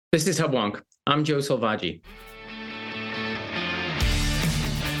This is Hubwonk. I'm Joe Selvaggi.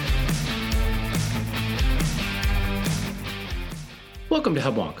 Welcome to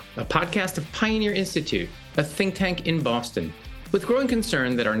Hubwonk, a podcast of Pioneer Institute, a think tank in Boston. With growing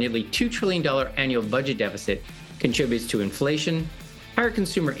concern that our nearly $2 trillion annual budget deficit contributes to inflation, higher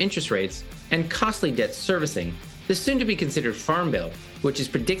consumer interest rates, and costly debt servicing, the soon-to-be-considered Farm Bill, which is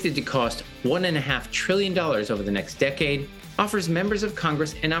predicted to cost $1.5 trillion over the next decade, offers members of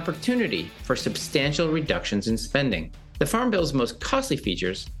Congress an opportunity for substantial reductions in spending. The Farm Bill's most costly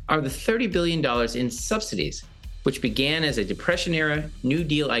features are the $30 billion in subsidies, which began as a Depression-era New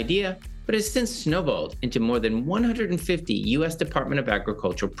Deal idea, but has since snowballed into more than 150 U.S. Department of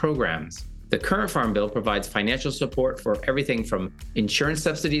Agriculture programs. The current Farm Bill provides financial support for everything from insurance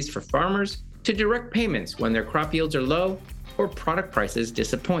subsidies for farmers to direct payments when their crop yields are low or product prices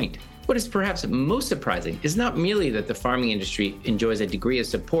disappoint. What is perhaps most surprising is not merely that the farming industry enjoys a degree of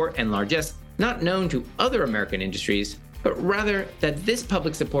support and largesse not known to other American industries, but rather that this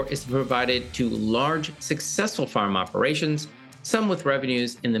public support is provided to large, successful farm operations, some with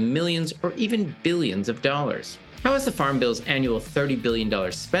revenues in the millions or even billions of dollars. How is the Farm Bill's annual $30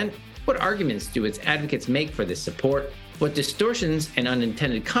 billion spent? What arguments do its advocates make for this support? What distortions and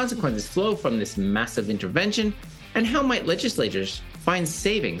unintended consequences flow from this massive intervention? And how might legislators find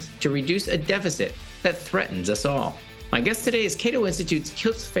savings to reduce a deficit that threatens us all? My guest today is Cato Institute's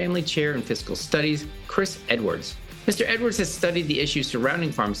Kilts Family Chair in Fiscal Studies, Chris Edwards. Mr. Edwards has studied the issues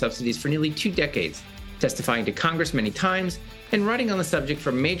surrounding farm subsidies for nearly 2 decades, testifying to Congress many times and writing on the subject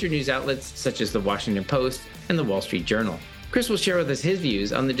for major news outlets such as the Washington Post and the Wall Street Journal. Chris will share with us his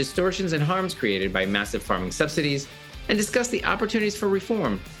views on the distortions and harms created by massive farming subsidies and discuss the opportunities for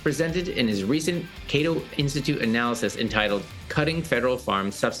reform presented in his recent Cato Institute analysis entitled Cutting Federal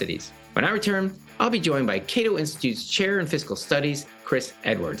Farm Subsidies. When I return, I'll be joined by Cato Institute's Chair in Fiscal Studies, Chris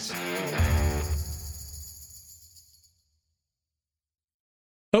Edwards.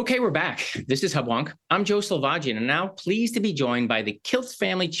 Okay, we're back. This is Hubwonk. I'm Joe Selvaggi, and I'm now pleased to be joined by the Kilts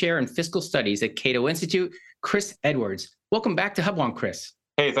Family Chair in Fiscal Studies at Cato Institute, Chris Edwards. Welcome back to Hubwonk, Chris.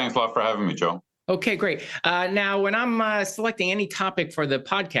 Hey, thanks a lot for having me, Joe. Okay, great. Now, when I'm selecting any topic for the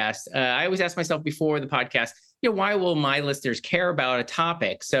podcast, I always ask myself before the podcast, why will my listeners care about a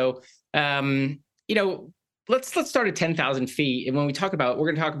topic? So, let's start at 10,000 feet. And when we're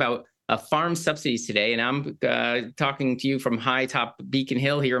going to talk about farm subsidies today. And I'm talking to you from high top Beacon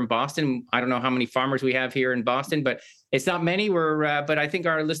Hill here in Boston. I don't know how many farmers we have here in Boston, but it's not many. But I think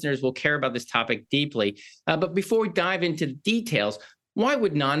our listeners will care about this topic deeply. But before we dive into the details, why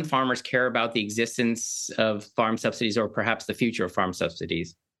would non-farmers care about the existence of farm subsidies or perhaps the future of farm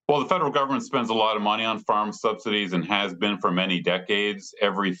subsidies? Well, the federal government spends a lot of money on farm subsidies and has been for many decades.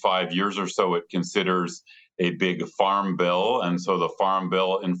 Every 5 years or so, it considers a big farm bill. And so the farm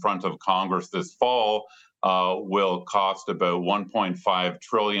bill in front of Congress this fall will cost about $1.5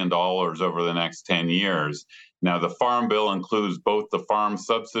 trillion over the next 10 years. Now, the farm bill includes both the farm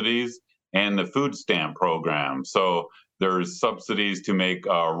subsidies and the food stamp program. So there's subsidies to make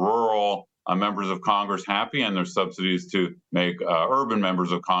rural members of Congress happy, and there's subsidies to make urban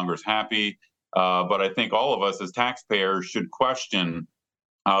members of Congress happy. But I think all of us as taxpayers should question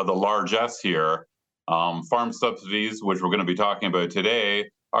the largesse here. Farm subsidies, which we're going to be talking about today,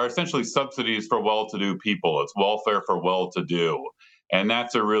 are essentially subsidies for well-to-do people. It's welfare for well-to-do. And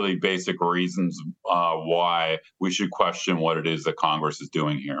that's a really basic reasons why we should question what it is that Congress is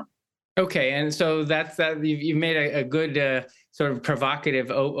doing here. Okay, and so that's that. You've made a good sort of provocative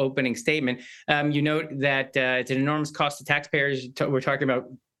opening statement. You note that it's an enormous cost to taxpayers. We're talking about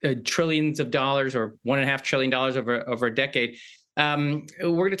trillions of dollars, or $1.5 trillion over a decade. We're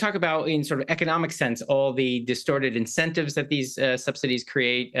going to talk about, in sort of economic sense, all the distorted incentives that these subsidies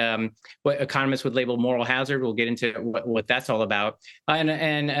create, what economists would label moral hazard. We'll get into what that's all about,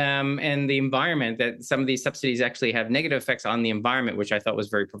 and the environment, that some of these subsidies actually have negative effects on the environment, which I thought was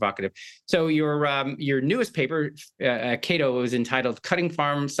very provocative. So your newest paper, Cato, was entitled "Cutting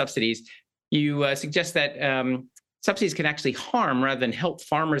Farm Subsidies." You suggest that subsidies can actually harm rather than help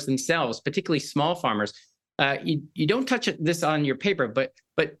farmers themselves, particularly small farmers. You don't touch this on your paper, but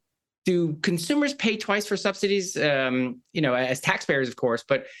do consumers pay twice for subsidies? As taxpayers, of course,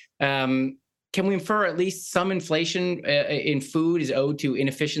 but can we infer at least some inflation in food is owed to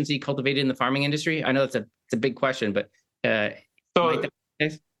inefficiency cultivated in the farming industry? I know it's a big question, but so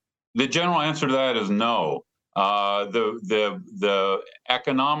the general answer to that is no. The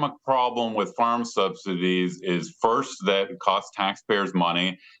economic problem with farm subsidies is, first, that it costs taxpayers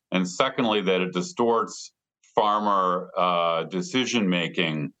money, and secondly, that it distorts farmer decision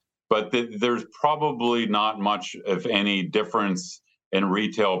making. But there's probably not much, if any, difference in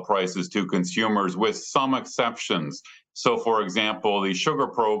retail prices to consumers, with some exceptions. So, for example, the sugar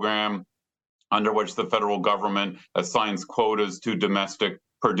program, under which the federal government assigns quotas to domestic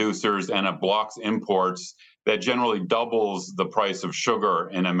producers and it blocks imports, that generally doubles the price of sugar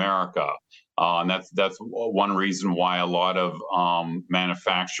in America. And that's one reason why a lot of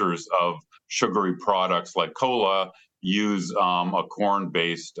manufacturers of sugary products like cola use a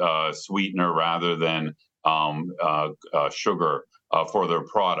corn-based sweetener rather than sugar for their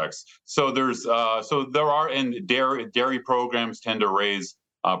products. So there are, and dairy programs tend to raise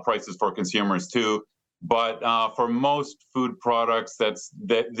prices for consumers too. But for most food products, the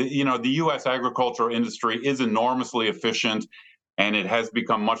U.S. agricultural industry is enormously efficient, and it has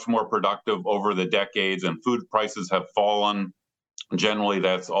become much more productive over the decades. And food prices have fallen. Generally,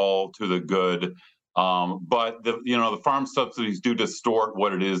 that's all to the good. But the farm subsidies do distort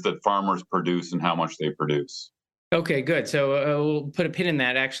what it is that farmers produce and how much they produce. Okay, good. So we'll put a pin in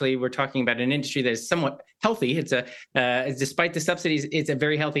that. Actually, we're talking about an industry that is somewhat healthy. It's despite the subsidies, it's a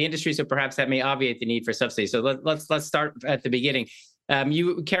very healthy industry. So perhaps that may obviate the need for subsidies. So let's start at the beginning.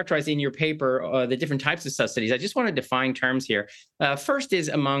 You characterize in your paper the different types of subsidies. I just want to define terms here. First is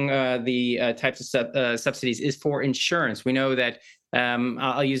among the types of subsidies is for insurance. We know that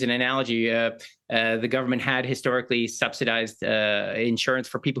I'll use an analogy. The government had historically subsidized insurance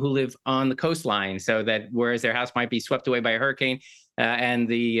for people who live on the coastline, so that whereas their house might be swept away by a hurricane and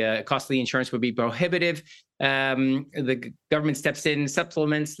the cost of the insurance would be prohibitive, the government steps in,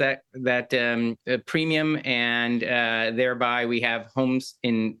 supplements that premium, and thereby we have homes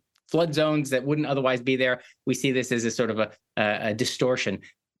in flood zones that wouldn't otherwise be there. We see this as a sort of a distortion.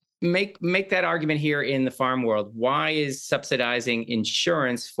 Make that argument here in the farm world. Why is subsidizing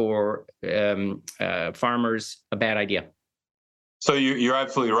insurance for farmers a bad idea? So you're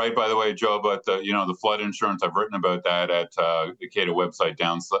absolutely right, by the way, Joe, about the flood insurance. I've written about that at the Cato website,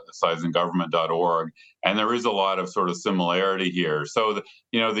 downsizinggovernment.org, and there is a lot of sort of similarity here. So the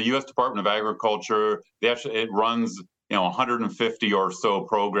U.S. Department of Agriculture, it runs 150 or so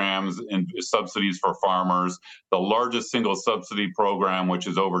programs and subsidies for farmers. The largest single subsidy program, which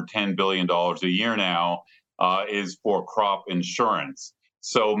is over $10 billion a year now, is for crop insurance.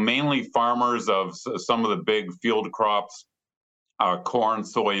 So mainly farmers of some of the big field crops, corn,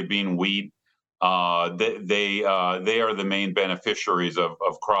 soybean, wheat, they are the main beneficiaries of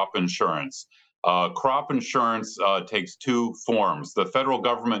crop insurance. Crop insurance takes two forms. The federal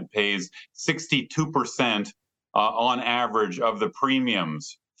government pays 62% on average of the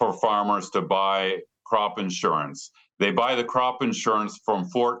premiums for farmers to buy crop insurance. They buy the crop insurance from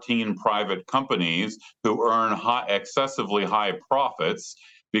 14 private companies who earn excessively high profits,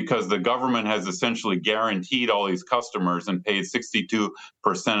 because the government has essentially guaranteed all these customers and paid 62%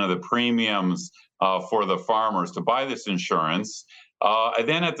 of the premiums for the farmers to buy this insurance. And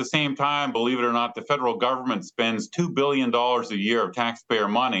then at the same time, believe it or not, the federal government spends $2 billion a year of taxpayer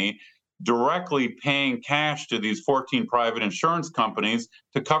money directly paying cash to these 14 private insurance companies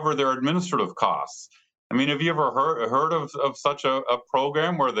to cover their administrative costs. I mean, have you ever heard of such a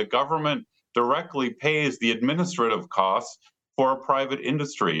program where the government directly pays the administrative costs for a private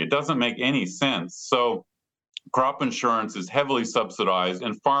industry? It doesn't make any sense. So crop insurance is heavily subsidized,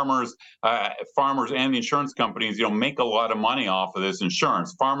 and farmers and the insurance companies, make a lot of money off of this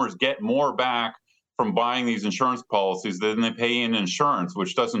insurance. Farmers get more back from buying these insurance policies than they pay in insurance,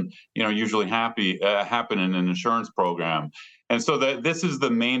 which doesn't, usually happen in an insurance program. And so this is the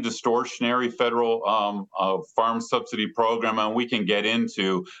main distortionary federal farm subsidy program, and we can get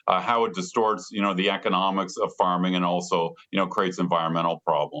into how it distorts, the economics of farming, and also, creates environmental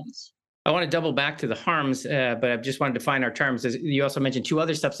problems. I want to double back to the harms, but I just wanted to define our terms. You also mentioned two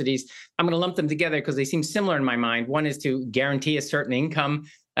other subsidies. I'm going to lump them together because they seem similar in my mind. One is to guarantee a certain income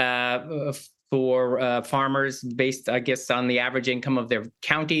for farmers based, I guess, on the average income of their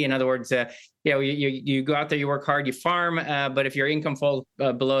county. In other words, you go out there, you work hard, you farm, but if your income falls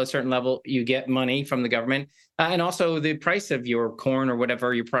below a certain level, you get money from the government. And also the price of your corn or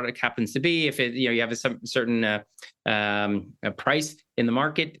whatever your product happens to be. If you have a certain price in the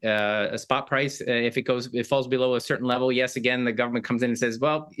market, a spot price, if it falls below a certain level, yes, again, the government comes in and says,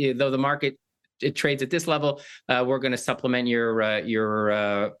 well, though the market it trades at this level, we're going to supplement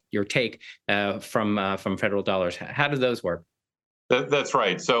your take from federal dollars. How do those work? That's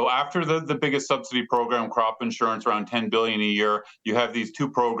right. So after the biggest subsidy program, crop insurance, around $10 billion a year, you have these two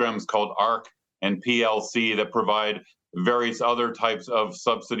programs called ARC and PLC that provide various other types of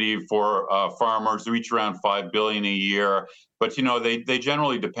subsidy for farmers, reach around $5 billion a year. But they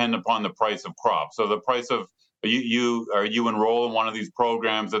generally depend upon the price of crops. So the price of you enroll in one of these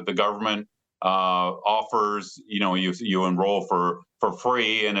programs that the government offers, you enroll for for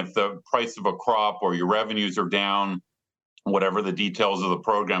free. And if the price of a crop or your revenues are down, whatever the details of the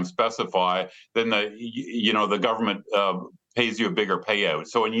program specify, then the government pays you a bigger payout.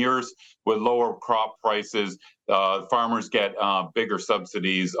 So in years with lower crop prices, farmers get bigger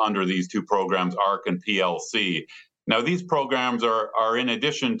subsidies under these two programs, ARC and PLC. Now, these programs are in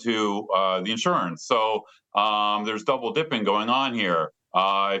addition to the insurance. So there's double dipping going on here.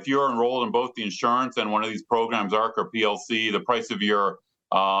 If you're enrolled in both the insurance and one of these programs, ARC or PLC, the price of your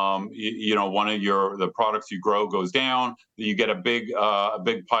one of the products you grow goes down. You get a big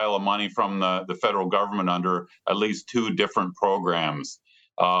pile of money from the federal government under at least two different programs.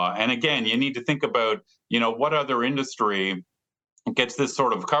 And again, you need to think about what other industry gets this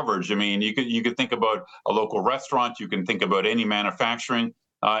sort of coverage. I mean, you could think about a local restaurant. You can think about any manufacturing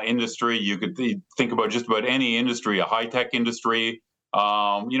industry. You could think about just about any industry, a high-tech industry.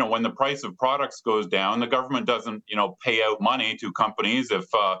 When the price of products goes down, the government doesn't, pay out money to companies. If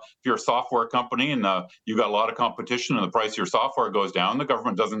you're a software company and you've got a lot of competition and the price of your software goes down, the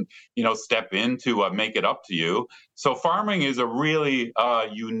government doesn't, step in to make it up to you. So farming is a really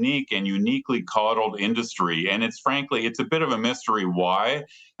unique and uniquely coddled industry. And it's a bit of a mystery why.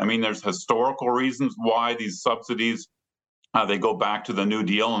 I mean, there's historical reasons why these subsidies they go back to the New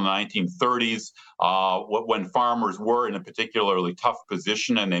Deal in the 1930s, when farmers were in a particularly tough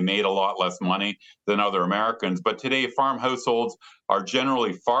position and they made a lot less money than other Americans. But today, farm households are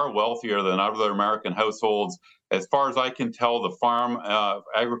generally far wealthier than other American households. As far as I can tell, the farm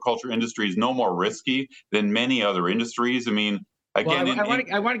agriculture industry is no more risky than many other industries. I mean, again,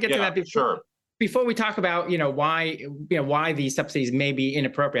 I want to get to that before. Sure. Before we talk about why these subsidies may be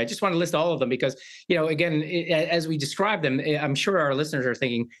inappropriate, I just want to list all of them because again, as we describe them, I'm sure our listeners are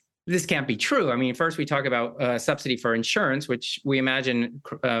thinking this can't be true. I mean, first we talk about subsidy for insurance, which we imagine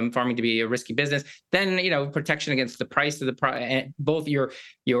farming to be a risky business. Then protection against the price of both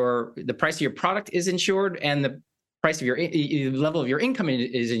the price of your product is insured and the price of the level of your income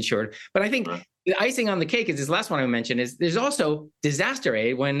is insured. But I think the icing on the cake is this last one I mentioned is there's also disaster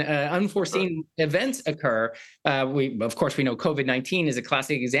aid when unforeseen events occur. Of course, we know COVID-19 is a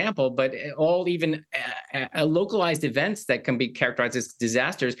classic example, but all even localized events that can be characterized as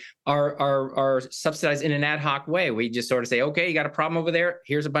disasters are subsidized in an ad hoc way. We just sort of say, okay, you got a problem over there.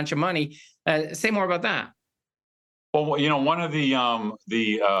 Here's a bunch of money. Say more about that. Well, one of the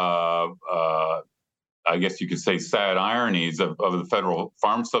I guess you could say sad ironies of the federal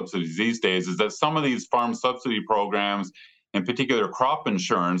farm subsidies these days is that some of these farm subsidy programs, in particular crop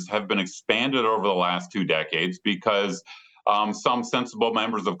insurance, have been expanded over the last 2 decades because some sensible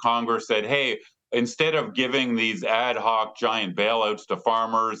members of Congress said, hey, instead of giving these ad hoc giant bailouts to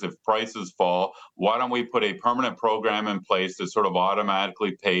farmers if prices fall, why don't we put a permanent program in place that sort of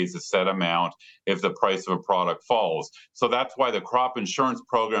automatically pays a set amount if the price of a product falls? So that's why the crop insurance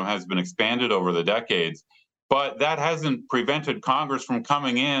program has been expanded over the decades. But that hasn't prevented Congress from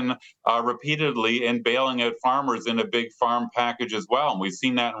coming in repeatedly and bailing out farmers in a big farm package as well. And we've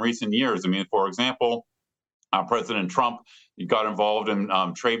seen that in recent years. I mean, for example, President Trump got involved in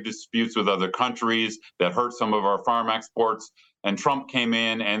trade disputes with other countries that hurt some of our farm exports. And Trump came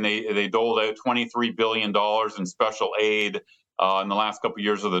in and they doled out $23 billion in special aid in the last couple of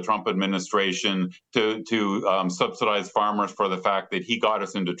years of the Trump administration to subsidize farmers for the fact that he got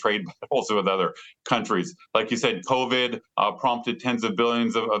us into trade battles with other countries. Like you said, COVID prompted tens of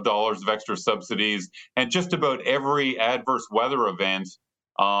billions of dollars of extra subsidies. And just about every adverse weather event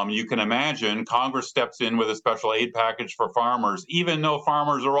you can imagine, Congress steps in with a special aid package for farmers, even though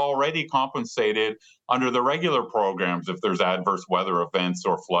farmers are already compensated under the regular programs if there's adverse weather events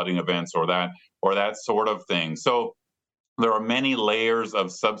or flooding events or that sort of thing. So there are many layers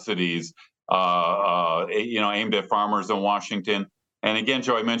of subsidies, aimed at farmers in Washington. And again,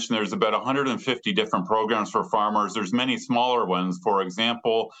 Joe, I mentioned there's about 150 different programs for farmers. There's many smaller ones. For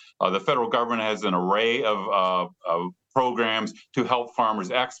example, the federal government has an array of programs to help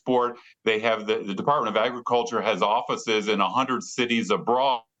farmers export. They have the Department of Agriculture has offices in 100 cities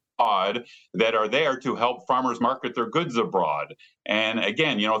abroad that are there to help farmers market their goods abroad. And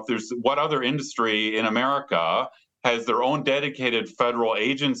again, what other industry in America has their own dedicated federal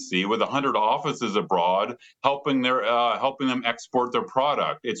agency with 100 offices abroad helping them export their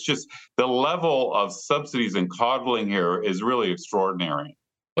product? It's just the level of subsidies and coddling here is really extraordinary.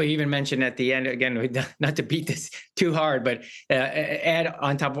 Well, you even mentioned at the end, again, not to beat this too hard, but add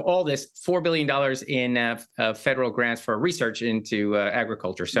on top of all this, $4 billion in federal grants for research into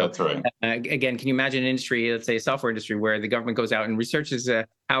agriculture. So that's right. Again, can you imagine an industry, let's say a software industry, where the government goes out and researches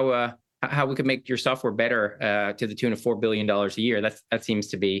how we could make your software better to the tune of $4 billion a year? That seems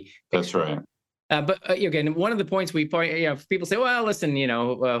to be that's right. But again, one of the points we point, people say, well, listen,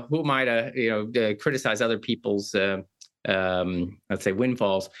 who am I to, criticize other people's, let's say,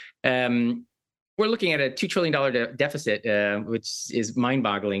 windfalls? We're looking at a $2 trillion deficit, which is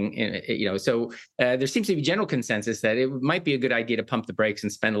mind-boggling. So there seems to be general consensus that it might be a good idea to pump the brakes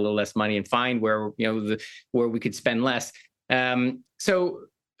and spend a little less money and find where we could spend less. So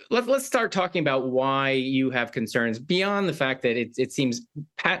let's start talking about why you have concerns beyond the fact that it seems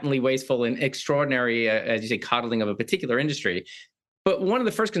patently wasteful and extraordinary, as you say, coddling of a particular industry. But one of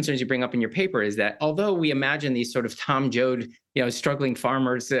the first concerns you bring up in your paper is that although we imagine these sort of Tom Joad, struggling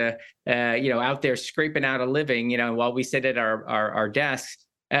farmers, out there scraping out a living, while we sit at our desks,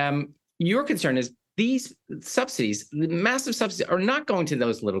 your concern is these subsidies, the massive subsidies, are not going to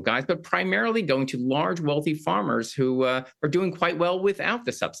those little guys, but primarily going to large, wealthy farmers who are doing quite well without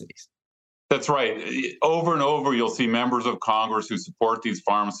the subsidies. That's right. Over and over, you'll see members of Congress who support these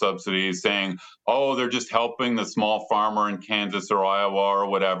farm subsidies saying, oh, they're just helping the small farmer in Kansas or Iowa or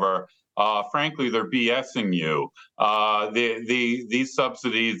whatever. Frankly, they're BSing you. These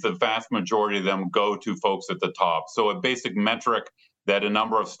subsidies, the vast majority of them go to folks at the top. So a basic metric that a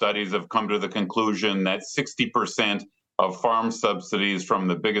number of studies have come to the conclusion that 60% of farm subsidies from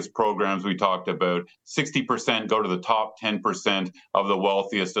the biggest programs we talked about, 60% go to the top 10% of the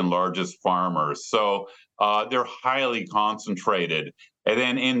wealthiest and largest farmers. So they're highly concentrated. And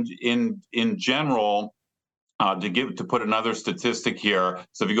then in general, to put another statistic here,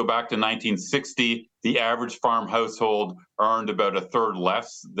 so if you go back to 1960, the average farm household earned about a third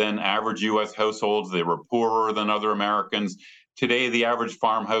less than average U.S. households. They were poorer than other Americans. Today, the average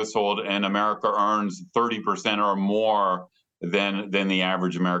farm household in America earns 30% or more than the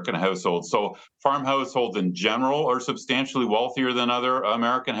average American household. So farm households in general are substantially wealthier than other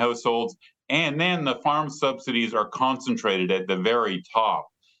American households. And then the farm subsidies are concentrated at the very top.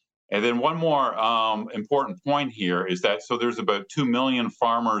 And then one more important point here is that, so there's about 2 million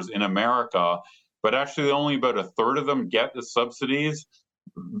farmers in America, but actually only about a third of them get the subsidies.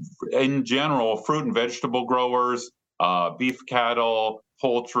 In general, fruit and vegetable growers, beef cattle,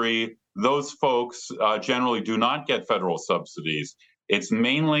 poultry, those folks generally do not get federal subsidies. It's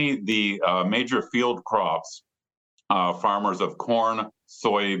mainly the major field crops, farmers of corn,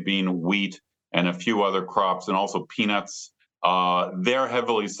 soybean, wheat, and a few other crops, and also peanuts. They're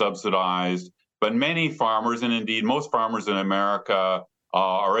heavily subsidized, but many farmers, and indeed most farmers in America,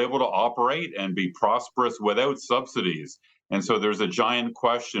 are able to operate and be prosperous without subsidies. And so there's a giant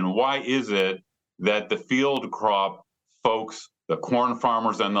question: why is it that the field crop folks, the corn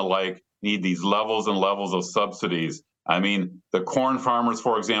farmers and the like, need these levels and levels of subsidies? I mean, the corn farmers,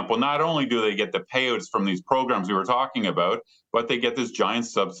 for example, not only do they get the payouts from these programs we were talking about, but they get this giant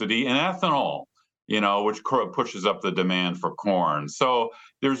subsidy in ethanol, which pushes up the demand for corn. So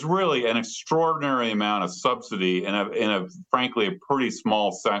there's really an extraordinary amount of subsidy in a frankly, a pretty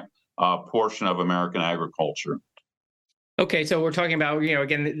small portion of American agriculture. Okay, so we're talking about,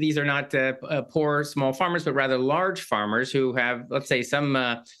 again, these are not poor small farmers, but rather large farmers who have, let's say,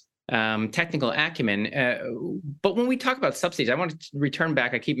 some technical acumen. But when we talk about subsidies, I want to return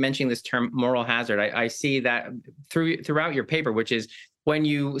back. I keep mentioning this term moral hazard. I see that throughout your paper, which is when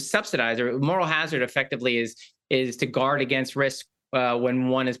you subsidize, or moral hazard effectively is to guard against risk when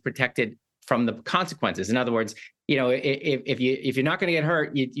one is protected from the consequences. In other words, if you're not going to get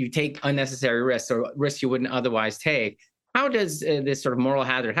hurt, you take unnecessary risks or risks you wouldn't otherwise take. How does this sort of moral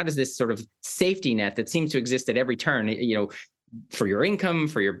hazard, how does this sort of safety net that seems to exist at every turn, for your income,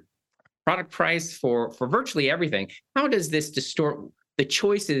 for your product price, for virtually everything, how does this distort the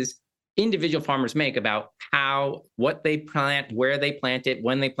choices individual farmers make about what they plant, where they plant it,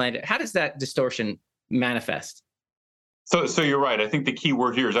 when they plant it? How does that distortion manifest? So you're right. I think the key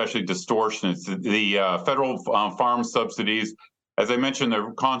word here is actually distortion. It's the federal farm subsidies. As I mentioned,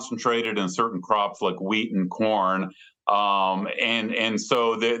 they're concentrated in certain crops like wheat and corn. And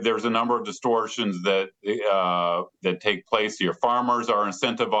so there's a number of distortions that take place here. Farmers are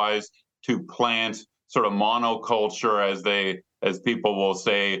incentivized to plant sort of monoculture, as people will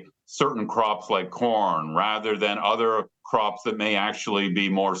say, certain crops like corn, rather than other crops that may actually be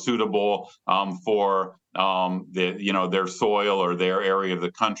more suitable for their soil or their area of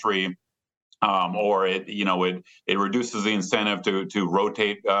the country. Or it reduces the incentive to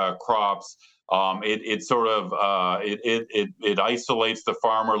rotate crops. It isolates the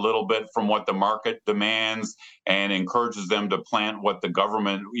farmer a little bit from what the market demands and encourages them to plant what the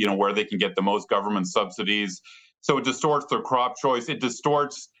government, where they can get the most government subsidies. So it distorts their crop choice. It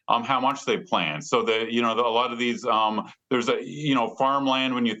distorts how much they plant. So a lot of these, there's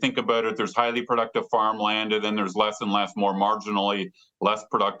farmland. When you think about it, there's highly productive farmland, and then there's less and less, more marginally less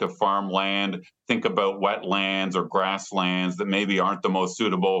productive farmland. Think about wetlands or grasslands that maybe aren't the most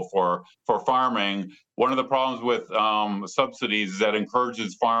suitable for farming. One of the problems with subsidies is that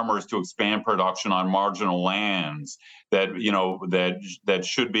encourages farmers to expand production on marginal lands that that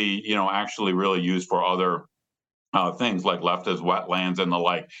should be actually really used for other things like left as wetlands and the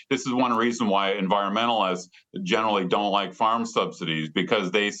like. This is one reason why environmentalists generally don't like farm subsidies,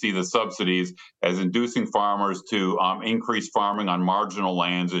 because they see the subsidies as inducing farmers to increase farming on marginal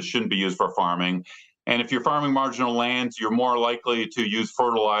lands that shouldn't be used for farming. And if you're farming marginal lands, you're more likely to use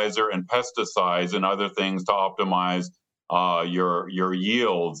fertilizer and pesticides and other things to optimize your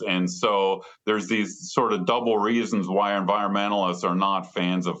yields. And so there's these sort of double reasons why environmentalists are not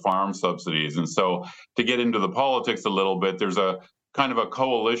fans of farm subsidies. And so to get into the politics a little bit, there's a kind of a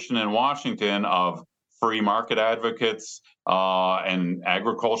coalition in Washington of free market advocates and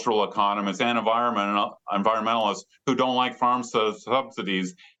agricultural economists and environmentalists who don't like farm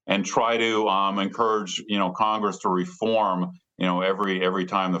subsidies and try to encourage Congress to reform every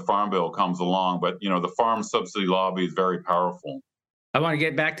time the farm bill comes along. But the farm subsidy lobby is very powerful. I want to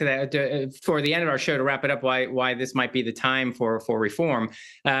get back to that for the end of our show to wrap it up, why this might be the time for reform.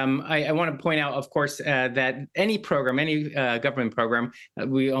 I want to point out, of course, that any program, any government program,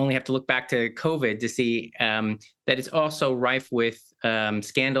 we only have to look back to COVID to see that it's also rife with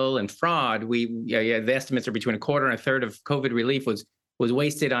scandal and fraud. The estimates are between a quarter and a third of COVID relief was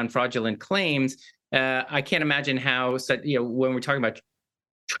wasted on fraudulent claims. I can't imagine how, when we're talking about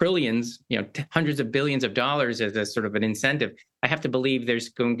trillions, hundreds of billions of dollars as a sort of an incentive, I have to believe there's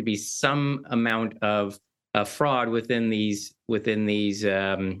going to be some amount of fraud within these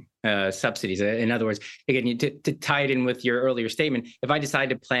subsidies. In other words, again, to tie it in with your earlier statement, if I decide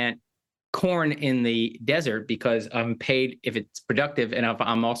to plant corn in the desert because I'm paid if it's productive, and if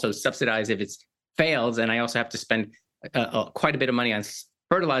I'm also subsidized if it fails, and I also have to spend quite a bit of money on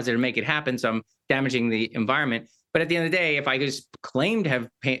fertilizer to make it happen, so I'm damaging the environment. But at the end of the day, if I just claim to have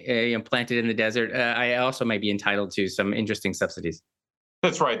planted in the desert, I also may be entitled to some interesting subsidies.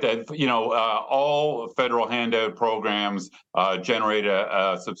 That's right. That all federal handout programs generate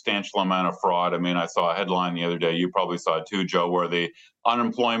a substantial amount of fraud. I mean, I saw a headline the other day. You probably saw it too, Joe, where the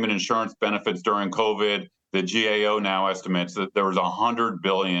unemployment insurance benefits during COVID, the GAO now estimates that there was $100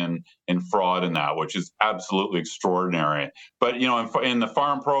 billion in fraud in that, which is absolutely extraordinary. But in the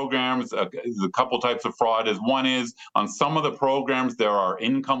farm programs, the couple types of fraud is one is on some of the programs there are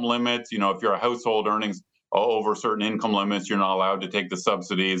income limits. If you're a household earnings over certain income limits, you're not allowed to take the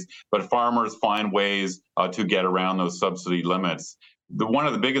subsidies. But farmers find ways to get around those subsidy limits. One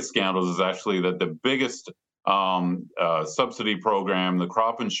of the biggest scandals is actually that the biggest subsidy program, the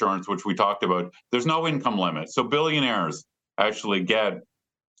crop insurance, which we talked about, there's no income limit. So billionaires actually get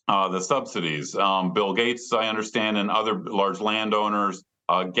the subsidies. Bill Gates, I understand, and other large landowners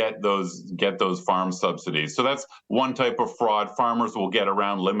get those farm subsidies. So that's one type of fraud. Farmers will get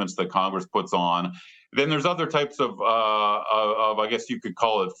around limits that Congress puts on. Then there's other types of I guess you could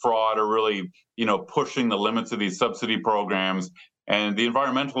call it fraud, or really pushing the limits of these subsidy programs. And the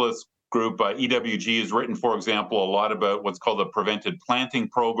environmentalist group, EWG, has written, for example, a lot about what's called the prevented planting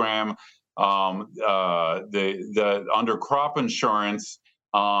program. Under crop insurance,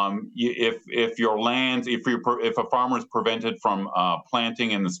 if a farmer is prevented from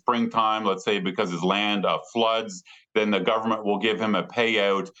planting in the springtime, let's say because his land floods, then the government will give him a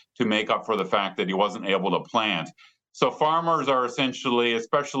payout to make up for the fact that he wasn't able to plant. So farmers are essentially,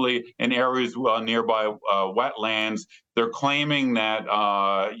 especially in areas nearby wetlands, they're claiming that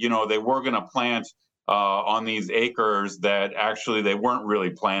they were going to plant on these acres that actually they weren't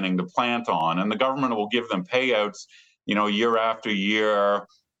really planning to plant on, and the government will give them payouts, year after year,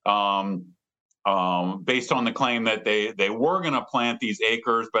 based on the claim that they were going to plant these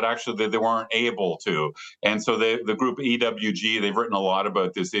acres, but actually they weren't able to. And so the group EWG, they've written a lot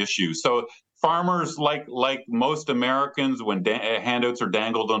about this issue. So farmers, like most Americans, when handouts are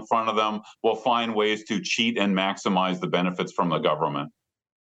dangled in front of them, will find ways to cheat and maximize the benefits from the government.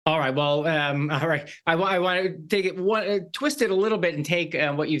 All right. Well, all right. I want to take it, twist it a little bit and take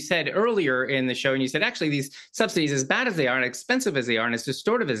what you said earlier in the show. And you said, actually, these subsidies, as bad as they are and expensive as they are and as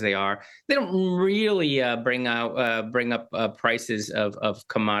distortive as they are, they don't really bring up prices of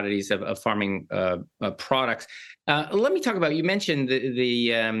commodities, of farming products. Let me talk about, you mentioned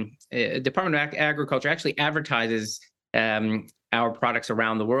the Department of Agriculture actually advertises our products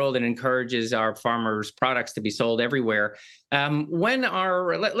around the world and encourages our farmers' products to be sold everywhere.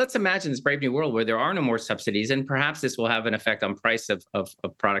 Let's imagine this brave new world where there are no more subsidies, and perhaps this will have an effect on price of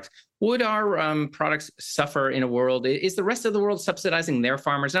products. Would our products suffer in a world? Is the rest of the world subsidizing their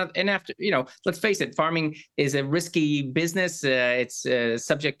farmers? And after, let's face it, farming is a risky business. It's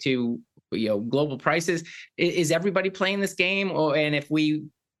subject to global prices. Is everybody playing this game? And if we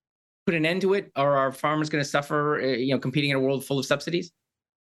put an end to it, are our farmers going to suffer, competing in a world full of subsidies?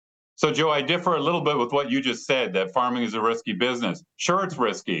 So, Joe, I differ a little bit with what you just said, that farming is a risky business. Sure, it's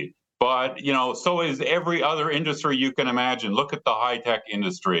risky, but, so is every other industry you can imagine. Look at the high-tech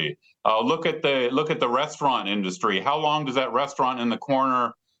industry. Look at the restaurant industry. How long does that restaurant in the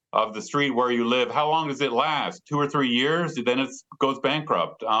corner of the street where you live, how long does it last? 2 or 3 years? Then it goes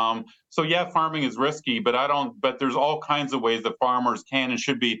bankrupt. So yeah, farming is risky, but there's all kinds of ways that farmers can and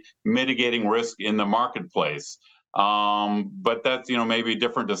should be mitigating risk in the marketplace. But that's, maybe a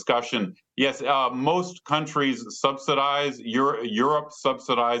different discussion. Yes, most countries subsidize. Europe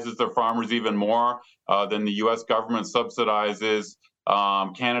subsidizes their farmers even more than the US government subsidizes.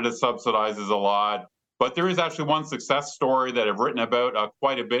 Canada subsidizes a lot. But there is actually one success story that I've written about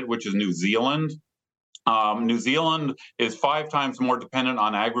quite a bit, which is New Zealand. New Zealand is 5 times more dependent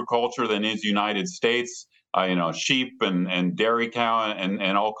on agriculture than is United States. Sheep and dairy cow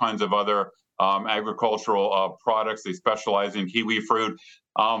and all kinds of other agricultural products. They specialize in kiwi fruit.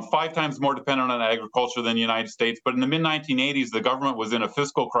 5 times more dependent on agriculture than the United States. But in the mid-1980s, the government was in a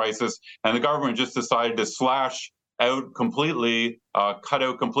fiscal crisis, and the government just decided to cut out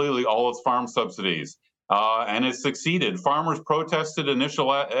completely all its farm subsidies. And it succeeded. Farmers protested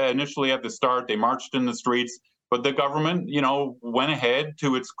initially at the start. They marched in the streets, but the government, went ahead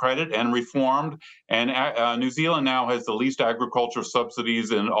to its credit and reformed. And New Zealand now has the least agriculture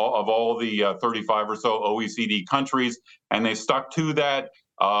subsidies of all the 35 or so OECD countries, and they stuck to that.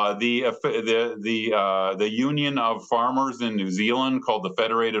 The union of farmers in New Zealand, called the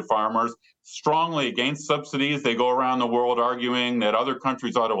Federated Farmers, strongly against subsidies. They go around the world arguing that other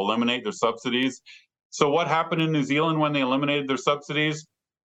countries ought to eliminate their subsidies. So what happened in New Zealand when they eliminated their subsidies?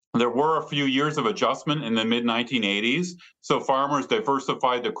 There were a few years of adjustment in the mid-1980s. So farmers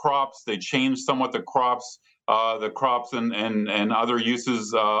diversified the crops. They changed somewhat the crops and other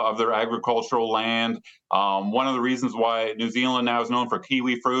uses of their agricultural land. One of the reasons why New Zealand now is known for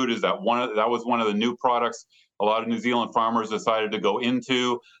kiwi fruit is that that was one of the new products a lot of New Zealand farmers decided to go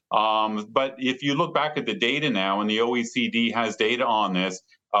into. But if you look back at the data now, and the OECD has data on this,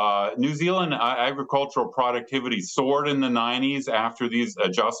 New Zealand agricultural productivity soared in the 90s after these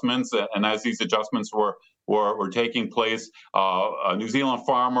adjustments, and as these adjustments were taking place, New Zealand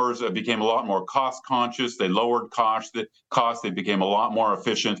farmers became a lot more cost conscious. They lowered costs. They became a lot more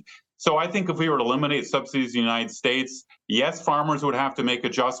efficient. So I think if we were to eliminate subsidies in the United States, yes, farmers would have to make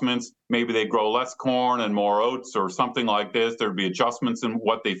adjustments. Maybe they grow less corn and more oats or something like this. There'd be adjustments in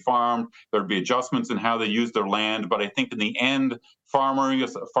what they farmed. There'd be adjustments in how they use their land. But I think in the end,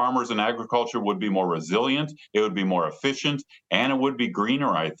 farmers and agriculture would be more resilient, it would be more efficient, and it would be greener,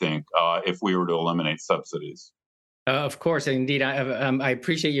 I think, if we were to eliminate subsidies. Of course, indeed. I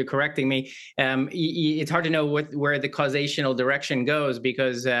appreciate you correcting me. It's hard to know where the causational direction goes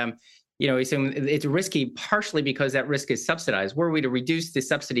because, it's risky partially because that risk is subsidized. Were we to reduce the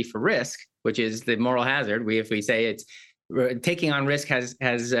subsidy for risk, which is the moral hazard, if we say it's taking on risk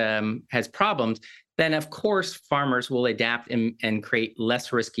has problems, then of course farmers will adapt and create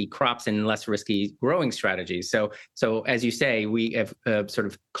less risky crops and less risky growing strategies. So as you say, we have sort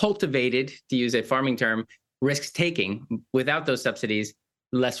of cultivated, to use a farming term, risk taking. Without those subsidies,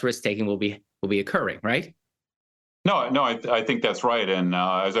 less risk taking will be occurring, right? No, I think that's right. And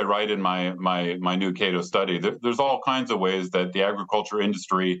as I write in my new Cato study, there's all kinds of ways that the agriculture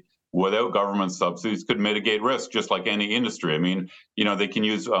industry, without government subsidies, could mitigate risk, just like any industry. I mean, they can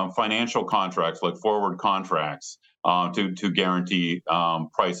use financial contracts like forward contracts to guarantee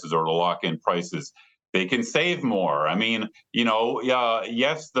prices or to lock in prices. They can save more. I mean,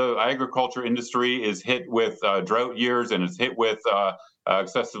 yes, the agriculture industry is hit with drought years and it's hit with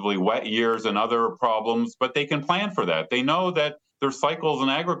excessively wet years and other problems, but they can plan for that. They know that there's cycles in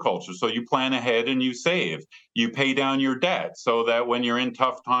agriculture, so you plan ahead and you save. You pay down your debt so that when you're in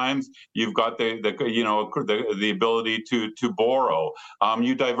tough times, you've got the ability to borrow.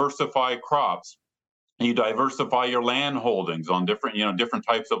 You diversify crops. You diversify your land holdings on different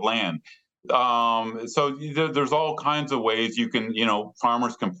types of land. So there's all kinds of ways you can,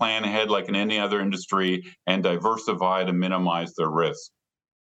 farmers can plan ahead like in any other industry and diversify to minimize their risk.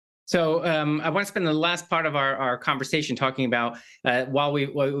 So I want to spend the last part of our conversation talking about, while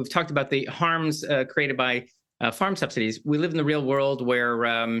we've talked about the harms created by farm subsidies. We live in the real world where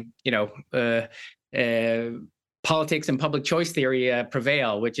politics and public choice theory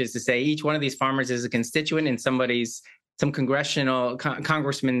prevail, which is to say each one of these farmers is a constituent in some congressional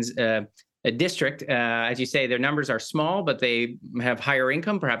congressman's district. As you say, their numbers are small, but they have higher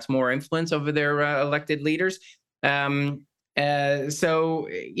income, perhaps more influence over their elected leaders. So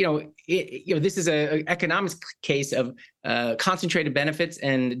this is an economics case of concentrated benefits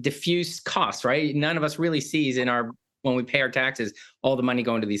and diffuse costs, right? None of us really sees when we pay our taxes all the money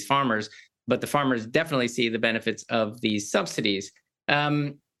going to these farmers, but the farmers definitely see the benefits of these subsidies.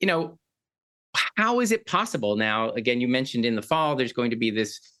 How is it possible now? Again, you mentioned in the fall there's going to be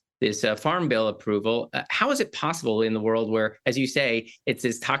this farm bill approval. How is it possible in the world where, as you say, it's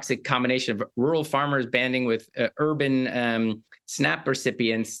this toxic combination of rural farmers banding with urban SNAP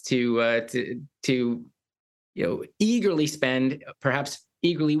recipients to eagerly spend, perhaps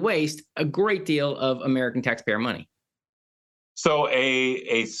eagerly waste a great deal of American taxpayer money? So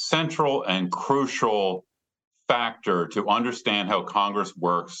a central and crucial factor to understand how Congress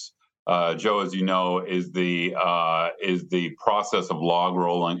works, Joe, as you know, is the process of log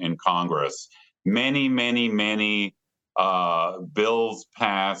rolling in Congress. Many bills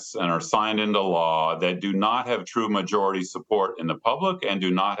pass and are signed into law that do not have true majority support in the public and do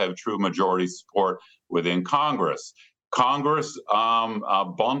not have true majority support within Congress. Congress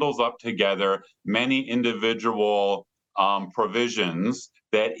bundles up together many individual provisions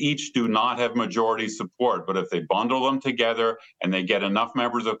that each do not have majority support. But if they bundle them together and they get enough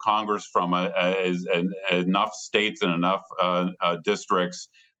members of Congress from enough states and enough districts,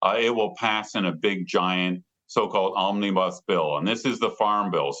 it will pass in a big, giant so-called omnibus bill. And this is the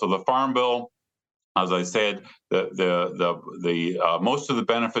Farm Bill. So the Farm Bill, as I said, the most of the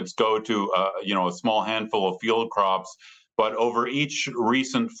benefits go to a small handful of field crops. But over each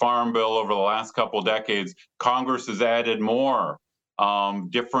recent farm bill over the last couple of decades, Congress has added more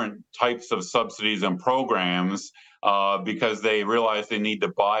different types of subsidies and programs because they realize they need to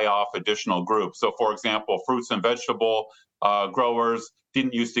buy off additional groups. So, for example, fruits and vegetable growers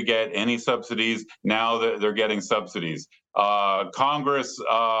didn't used to get any subsidies. Now they're getting subsidies. Congress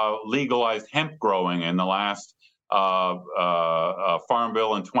legalized hemp growing in the last farm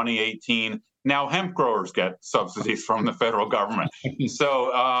bill in 2018. Now hemp growers get subsidies from the federal government.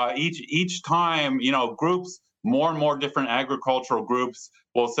 So each time, groups, more and more different agricultural groups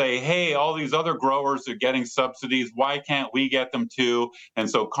will say, hey, all these other growers are getting subsidies. Why can't we get them too? And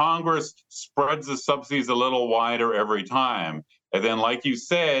so Congress spreads the subsidies a little wider every time. And then, like you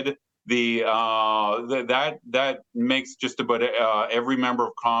said, that makes just about every member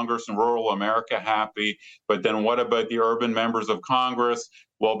of Congress in rural America happy. But then what about the urban members of Congress?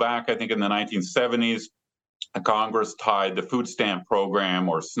 Well, back, I think in the 1970s, Congress tied the food stamp program,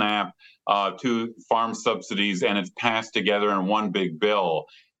 or SNAP, to farm subsidies, and it's passed together in one big bill.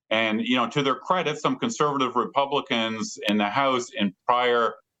 And, to their credit, some conservative Republicans in the House in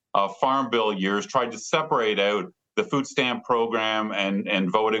prior farm bill years tried to separate out the food stamp program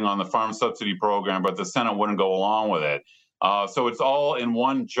and voting on the farm subsidy program, but the Senate wouldn't go along with it. So it's all in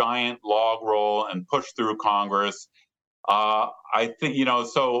one giant log roll and pushed through Congress. I think,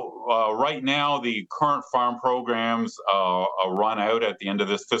 right now the current farm programs run out at the end of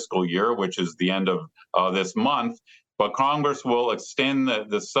this fiscal year, which is the end of this month. But Congress will extend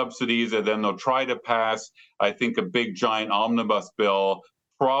the subsidies, and then they'll try to pass, I think, a big giant omnibus bill,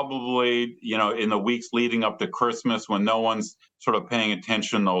 probably, in the weeks leading up to Christmas when no one's sort of paying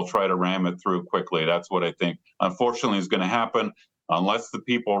attention. They'll try to ram it through quickly. That's what I think, unfortunately, is going to happen unless the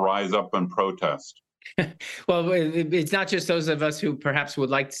people rise up and protest. Well, it's not just those of us who perhaps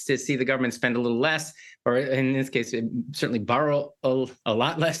would like to see the government spend a little less, or in this case, certainly borrow a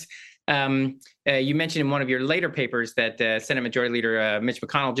lot less. You mentioned in one of your later papers that Senate Majority Leader Mitch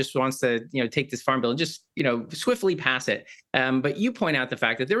McConnell just wants to, take this farm bill and just, swiftly pass it. But you point out the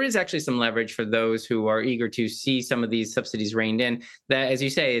fact that there is actually some leverage for those who are eager to see some of these subsidies reined in. That, as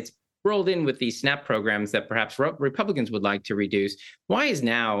you say, it's rolled in with these SNAP programs that perhaps Republicans would like to reduce. Why is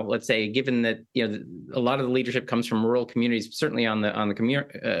now, let's say, given that a lot of the leadership comes from rural communities, certainly on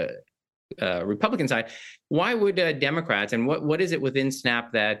the Republican side, why would Democrats, and what is it within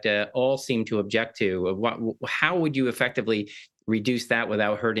SNAP that all seem to object to? How would you effectively reduce that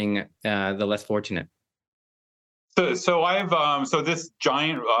without hurting the less fortunate? So this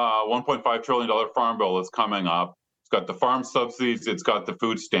giant $1.5 trillion farm bill is coming up. It's got the farm subsidies, it's got the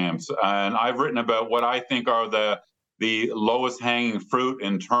food stamps, and I've written about what I think are the lowest hanging fruit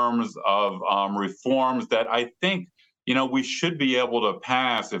in terms of reforms that I think we should be able to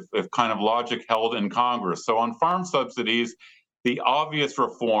pass if kind of logic held in Congress. So on farm subsidies, The obvious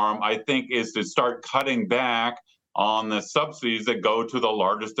reform, I think, is to start cutting back on the subsidies that go to the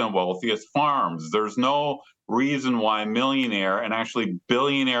largest and wealthiest farms. There's no reason why millionaire and actually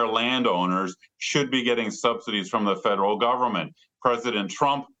billionaire landowners should be getting subsidies from the federal government. President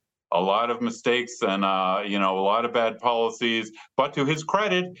Trump, a lot of mistakes and a lot of bad policies, but to his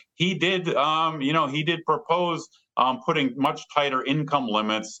credit, he did he did propose putting much tighter income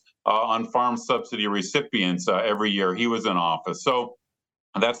limits on farm subsidy recipients every year he was in office. So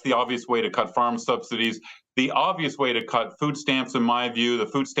that's the obvious way to cut farm subsidies. The obvious way to cut food stamps, in my view, the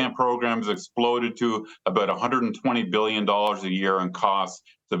food stamp program has exploded to about $120 billion a year in costs.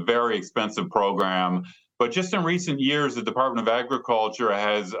 It's a very expensive program. But just in recent years, the Department of Agriculture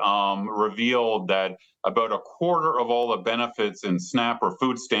has revealed that about a quarter of all the benefits in SNAP or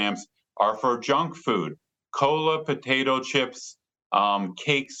food stamps are for junk food, cola, potato chips,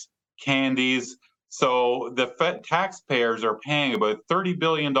 cakes, candies. So the taxpayers are paying about $30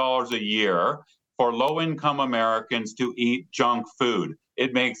 billion a year for low-income Americans to eat junk food.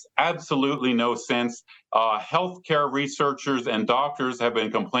 It makes absolutely no sense. Healthcare researchers and doctors have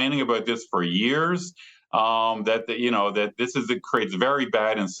been complaining about this for years. That it creates very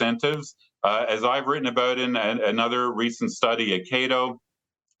bad incentives. As I've written about in another recent study at Cato,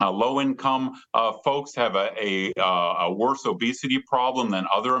 low-income folks have a worse obesity problem than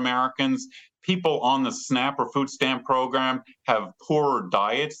other Americans. People on the SNAP or food stamp program have poorer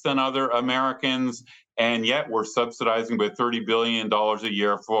diets than other Americans, and yet we're subsidizing about $30 billion a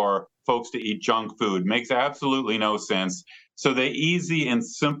year for folks to eat junk food. Makes absolutely no sense. So the easy and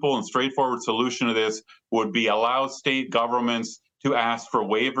simple and straightforward solution to this would be allow state governments to ask for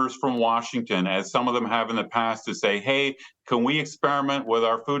waivers from Washington, as some of them have in the past, to say, hey, can we experiment with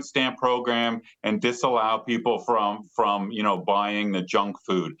our food stamp program and disallow people from buying the junk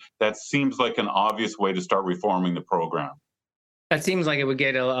food? That seems like an obvious way to start reforming the program. That seems like it would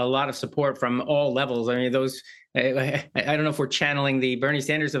get a lot of support from all levels. I mean, I don't know if we're channeling the Bernie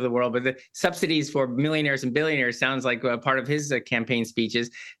Sanders of the world, but the subsidies for millionaires and billionaires sounds like part of his campaign speeches.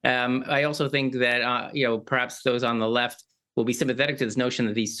 I also think that, perhaps those on the left will be sympathetic to this notion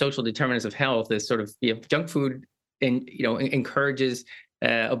that these social determinants of health, this sort of junk food, encourages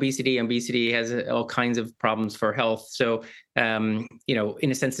obesity. Obesity has all kinds of problems for health. So, in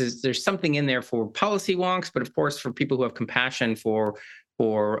a sense, there's something in there for policy wonks, but of course for people who have compassion for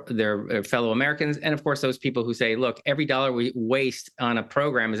their fellow Americans, and of course those people who say, look, every dollar we waste on a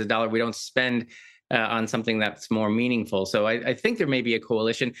program is a dollar we don't spend on something that's more meaningful. So I think there may be a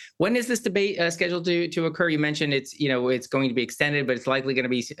coalition. When is this debate scheduled to occur? You mentioned it's going to be extended, but it's likely going to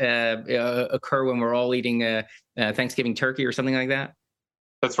be occur when we're all eating Thanksgiving turkey or something like that.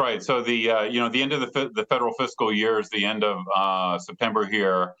 That's right. So the end of the federal fiscal year is the end of September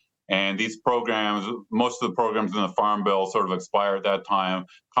here, and these programs, most of the programs in the Farm Bill, sort of expire at that time.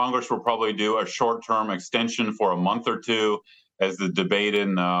 Congress will probably do a short-term extension for a month or two as the debate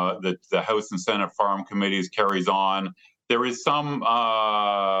in the House and Senate Farm Committees carries on. There is some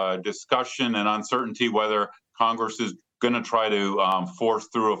discussion and uncertainty whether Congress is going to try to force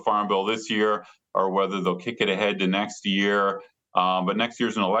through a Farm Bill this year or whether they'll kick it ahead to next year. But next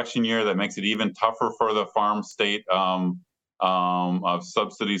year's an election year. That makes it even tougher for the farm state of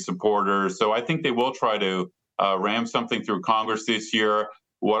subsidy supporters. So I think they will try to ram something through Congress this year.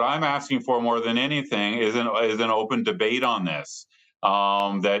 What I'm asking for more than anything is an open debate on this.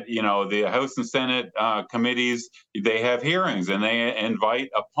 That the House and Senate committees, they have hearings and they invite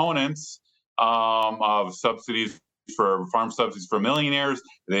opponents of subsidies for farm subsidies for millionaires.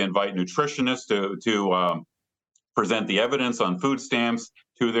 They invite nutritionists to present the evidence on food stamps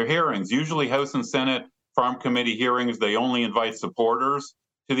to their hearings. Usually House and Senate Farm Committee hearings, they only invite supporters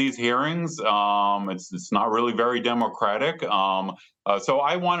to these hearings. It's not really very democratic. So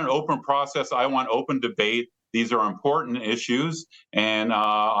I want an open process. I want open debate. These are important issues, and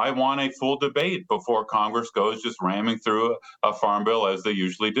I want a full debate before Congress goes just ramming through a farm bill as they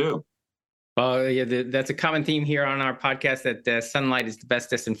usually do. That's a common theme here on our podcast, that sunlight is the best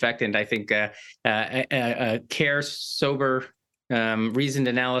disinfectant. I think care, sober, reasoned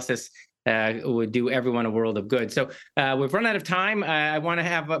analysis would do everyone a world of good. So we've run out of time. I want to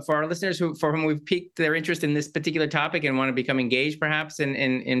have, for our listeners for whom we've piqued their interest in this particular topic and want to become engaged perhaps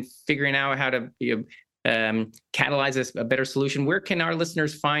in figuring out how to catalyze a better solution, where can our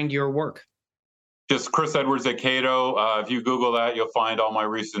listeners find your work? Just Chris Edwards at Cato. If you Google that, you'll find all my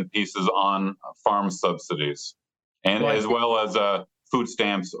recent pieces on farm subsidies, and as well as food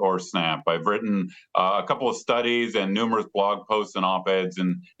stamps or SNAP. I've written a couple of studies and numerous blog posts and op-eds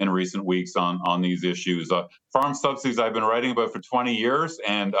in recent weeks on these issues. Farm subsidies I've been writing about for 20 years,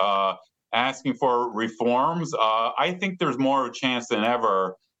 and asking for reforms, I think there's more of a chance than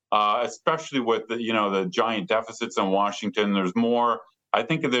ever, especially with the giant deficits in Washington. There's more. I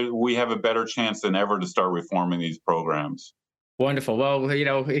think that we have a better chance than ever to start reforming these programs. Wonderful. Well,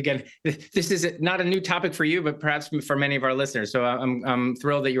 again, this is not a new topic for you, but perhaps for many of our listeners. So I'm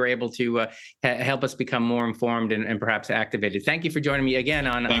thrilled that you were able to help us become more informed and perhaps activated. Thank you for joining me again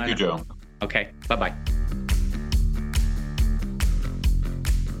on. Thank you, Joe. Okay. Bye-bye.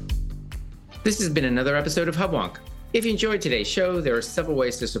 This has been another episode of HubWonk. If you enjoyed today's show, there are several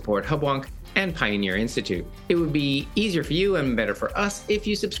ways to support HubWonk and Pioneer Institute. It would be easier for you and better for us if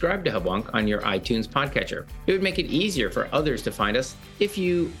you subscribe to HubWonk on your iTunes podcatcher. It would make it easier for others to find us if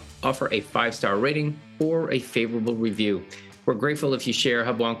you offer a 5-star rating or a favorable review. We're grateful if you share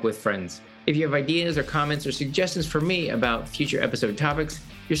HubWonk with friends. If you have ideas or comments or suggestions for me about future episode topics,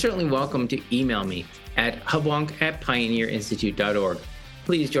 you're certainly welcome to email me at hubwonk@pioneerinstitute.org.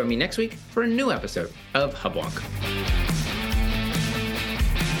 Please join me next week for a new episode of HubWonk.